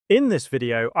In this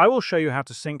video, I will show you how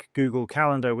to sync Google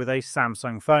Calendar with a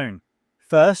Samsung phone.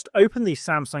 First, open the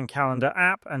Samsung Calendar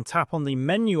app and tap on the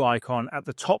menu icon at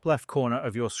the top left corner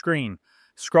of your screen.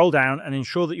 Scroll down and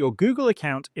ensure that your Google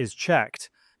account is checked.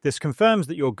 This confirms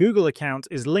that your Google account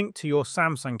is linked to your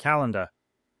Samsung Calendar.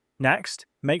 Next,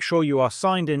 make sure you are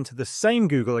signed in to the same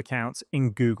Google account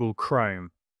in Google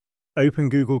Chrome. Open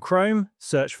Google Chrome,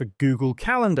 search for Google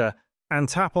Calendar, and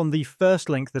tap on the first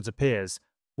link that appears.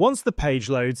 Once the page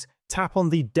loads, tap on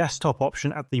the desktop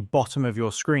option at the bottom of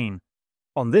your screen.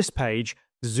 On this page,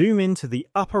 zoom into the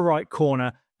upper right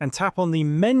corner and tap on the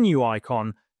menu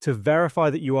icon to verify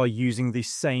that you are using the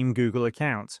same Google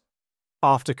account.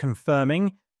 After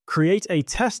confirming, create a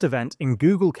test event in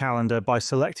Google Calendar by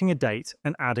selecting a date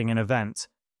and adding an event.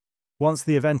 Once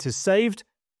the event is saved,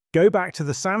 go back to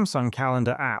the Samsung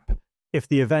Calendar app. If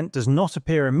the event does not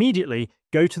appear immediately,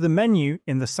 go to the menu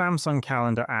in the Samsung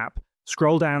Calendar app,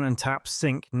 scroll down and tap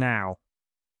Sync Now.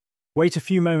 Wait a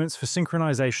few moments for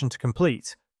synchronization to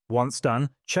complete. Once done,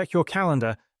 check your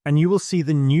calendar and you will see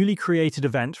the newly created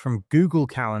event from Google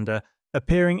Calendar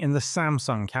appearing in the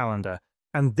Samsung Calendar.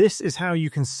 And this is how you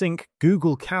can sync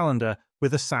Google Calendar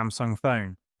with a Samsung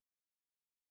phone.